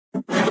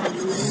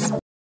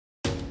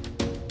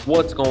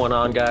What's going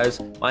on,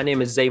 guys? My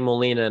name is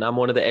Molina, and I'm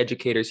one of the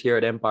educators here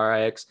at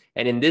Empire IX.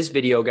 And in this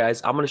video,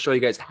 guys, I'm going to show you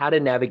guys how to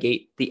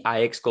navigate the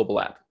IX Global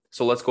app.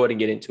 So let's go ahead and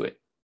get into it.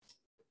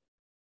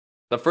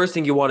 The first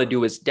thing you want to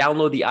do is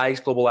download the IX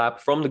Global app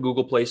from the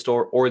Google Play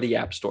Store or the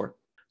App Store.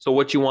 So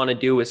what you want to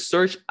do is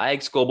search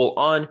IX Global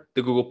on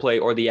the Google Play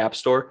or the App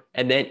Store,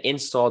 and then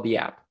install the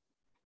app.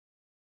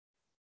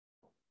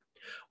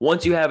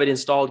 Once you have it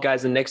installed,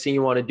 guys, the next thing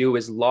you want to do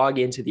is log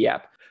into the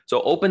app.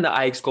 So open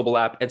the IX Global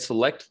app and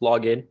select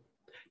login,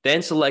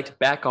 then select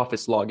back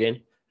office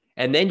login,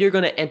 and then you're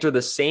going to enter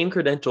the same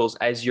credentials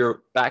as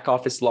your back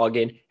office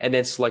login and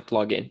then select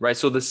login, right?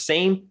 So the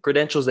same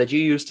credentials that you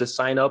use to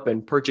sign up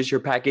and purchase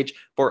your package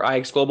for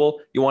IX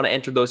Global, you want to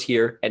enter those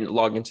here and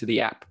log into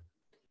the app.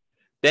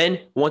 Then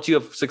once you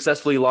have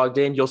successfully logged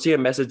in, you'll see a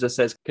message that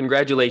says,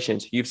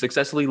 "Congratulations, you've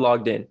successfully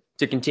logged in.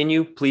 To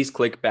continue, please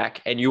click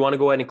back." And you want to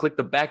go ahead and click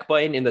the back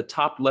button in the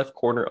top left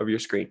corner of your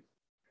screen.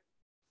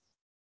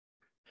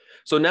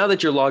 So now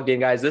that you're logged in,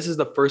 guys, this is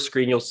the first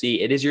screen you'll see.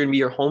 It is going to be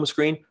your home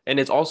screen, and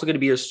it's also going to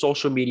be your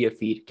social media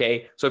feed,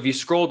 okay? So if you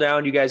scroll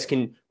down, you guys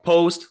can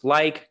post,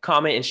 like,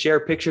 comment, and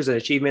share pictures and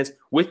achievements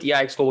with the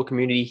IX Global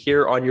community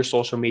here on your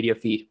social media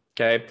feed,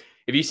 okay?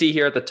 If you see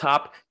here at the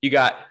top, you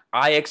got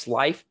IX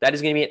Life. That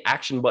is going to be an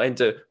action button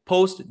to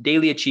post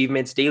daily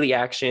achievements, daily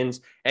actions,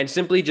 and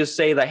simply just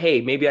say that,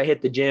 hey, maybe I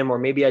hit the gym or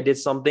maybe I did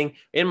something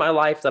in my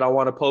life that I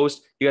want to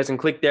post. You guys can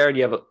click there and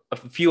you have a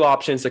few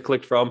options to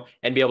click from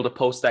and be able to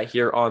post that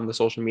here on the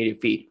social media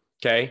feed,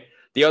 okay?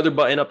 The other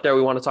button up there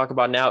we want to talk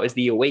about now is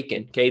the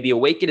Awaken, okay? The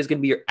Awaken is going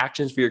to be your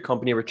actions for your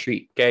company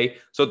retreat, okay?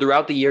 So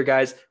throughout the year,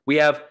 guys, we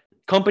have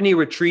company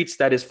retreats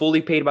that is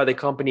fully paid by the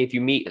company if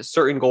you meet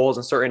certain goals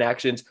and certain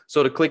actions.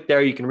 So to click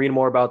there, you can read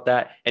more about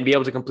that and be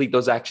able to complete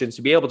those actions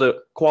to be able to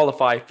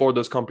qualify for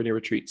those company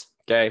retreats,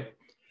 okay?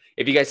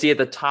 If you guys see at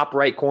the top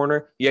right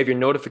corner, you have your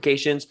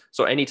notifications.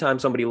 So anytime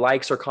somebody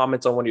likes or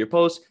comments on one of your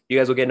posts, you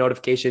guys will get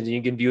notifications and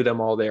you can view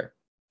them all there.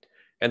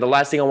 And the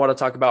last thing I want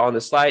to talk about on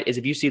this slide is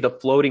if you see the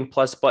floating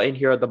plus button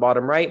here at the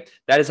bottom right,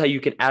 that is how you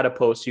can add a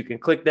post. You can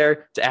click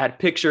there to add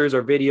pictures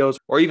or videos,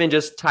 or even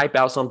just type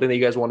out something that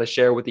you guys want to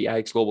share with the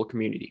IX Global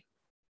community.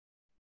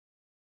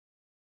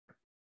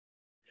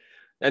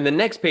 And the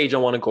next page I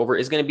want to go over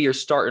is going to be your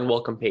start and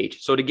welcome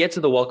page. So to get to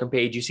the welcome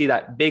page, you see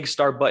that big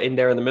start button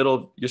there in the middle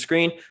of your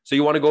screen. So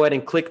you want to go ahead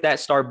and click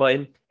that start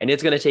button, and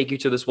it's going to take you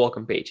to this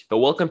welcome page. The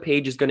welcome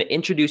page is going to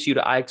introduce you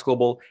to IX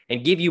Global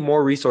and give you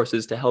more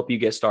resources to help you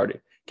get started.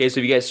 Okay,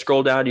 so if you guys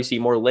scroll down, you see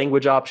more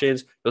language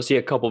options, you'll see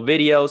a couple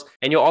videos,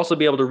 and you'll also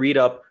be able to read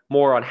up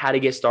more on how to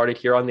get started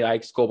here on the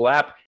IX Global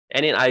app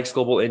and in IX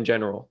Global in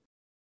general.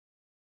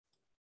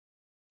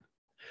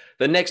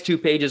 The next two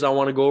pages I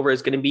want to go over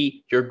is going to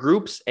be your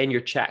groups and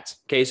your chats.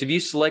 Okay, so if you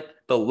select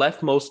the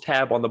leftmost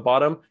tab on the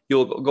bottom,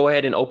 you'll go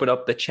ahead and open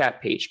up the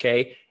chat page,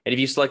 okay? And if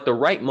you select the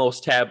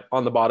rightmost tab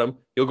on the bottom,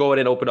 you'll go ahead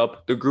and open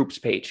up the groups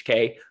page,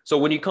 okay? So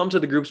when you come to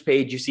the groups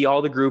page, you see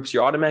all the groups.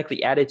 You're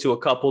automatically added to a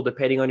couple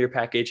depending on your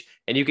package,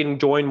 and you can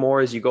join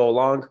more as you go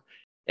along.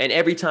 And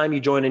every time you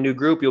join a new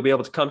group, you'll be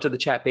able to come to the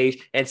chat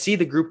page and see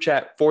the group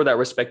chat for that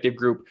respective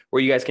group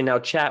where you guys can now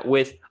chat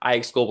with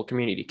IX Global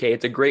community, okay?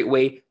 It's a great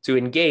way to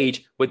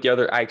engage with the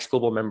other IX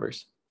Global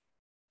members.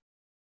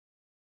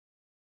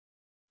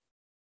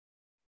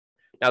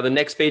 Now, the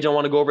next page I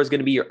want to go over is going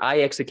to be your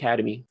IX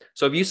Academy.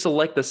 So if you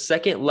select the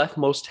second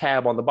leftmost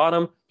tab on the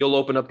bottom, you'll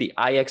open up the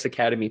IX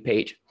Academy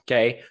page,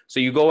 okay?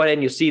 So you go ahead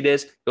and you see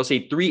this. You'll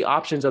see three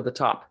options at the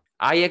top: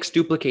 IX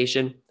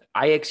Duplication,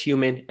 IX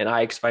Human, and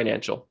IX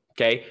Financial.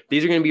 Okay,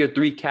 these are going to be your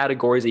three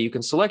categories that you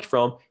can select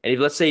from. And if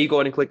let's say you go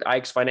ahead and click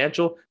IX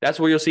Financial, that's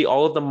where you'll see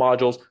all of the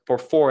modules for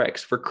Forex,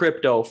 for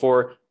crypto,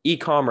 for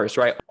e-commerce,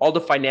 right? All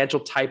the financial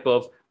type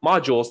of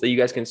modules that you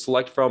guys can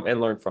select from and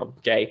learn from,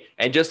 okay?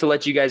 And just to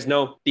let you guys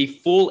know, the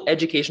full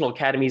educational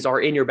academies are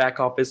in your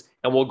back office,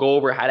 and we'll go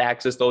over how to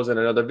access those in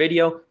another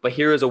video. But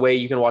here is a way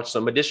you can watch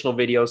some additional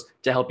videos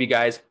to help you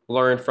guys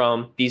learn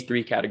from these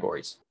three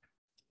categories.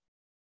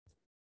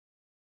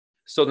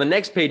 So the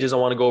next pages I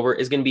want to go over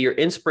is going to be your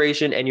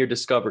inspiration and your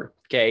discover,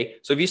 okay?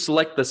 So if you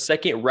select the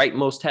second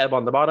rightmost tab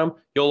on the bottom,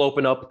 you'll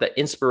open up the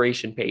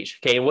inspiration page,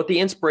 okay? And what the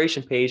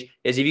inspiration page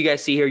is, if you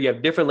guys see here, you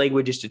have different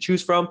languages to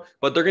choose from,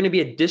 but they're going to be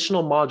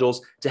additional modules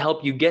to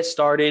help you get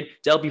started,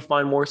 to help you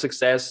find more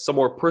success, some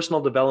more personal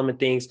development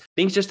things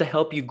just to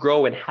help you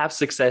grow and have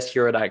success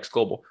here at IX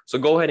Global. So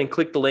go ahead and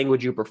click the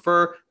language you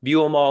prefer,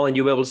 view them all, and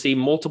you'll be able to see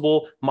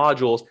multiple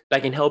modules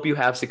that can help you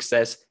have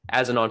success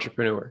as an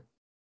entrepreneur.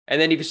 And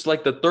then if you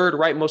select the third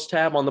rightmost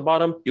tab on the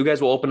bottom, you guys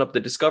will open up the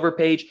Discover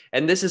page.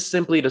 And this is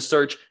simply to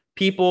search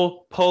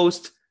people,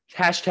 posts,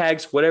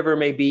 hashtags, whatever it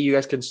may be. You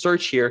guys can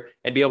search here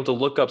and be able to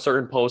look up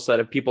certain posts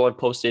that people have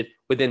posted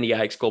within the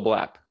IX Global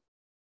app.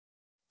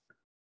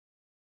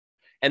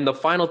 And the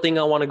final thing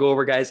I want to go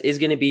over, guys, is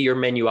going to be your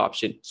menu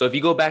option. So if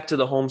you go back to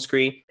the home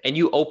screen and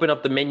you open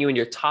up the menu in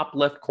your top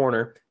left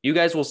corner, you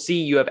guys will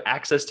see you have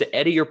access to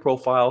edit your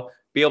profile,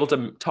 be able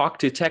to talk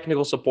to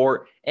technical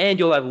support, and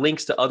you'll have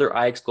links to other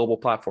IX Global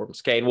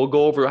platforms, okay? And we'll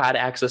go over how to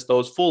access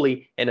those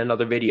fully in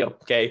another video,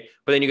 okay?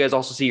 But then you guys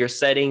also see your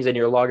settings and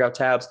your logout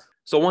tabs.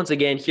 So once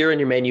again, here in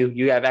your menu,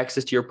 you have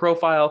access to your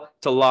profile,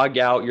 to log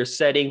out, your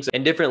settings,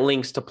 and different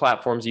links to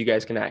platforms you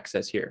guys can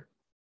access here.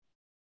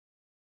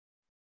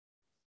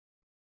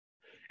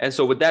 And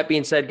so with that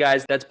being said,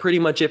 guys, that's pretty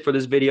much it for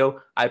this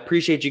video. I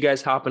appreciate you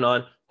guys hopping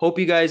on. Hope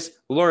you guys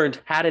learned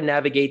how to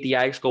navigate the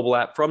IX Global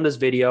app from this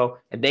video.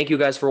 And thank you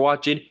guys for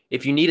watching.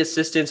 If you need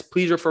assistance,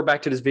 please refer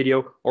back to this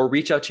video or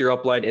reach out to your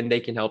upline and they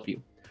can help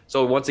you.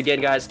 So once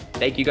again, guys,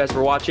 thank you guys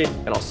for watching,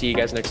 and I'll see you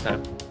guys next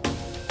time.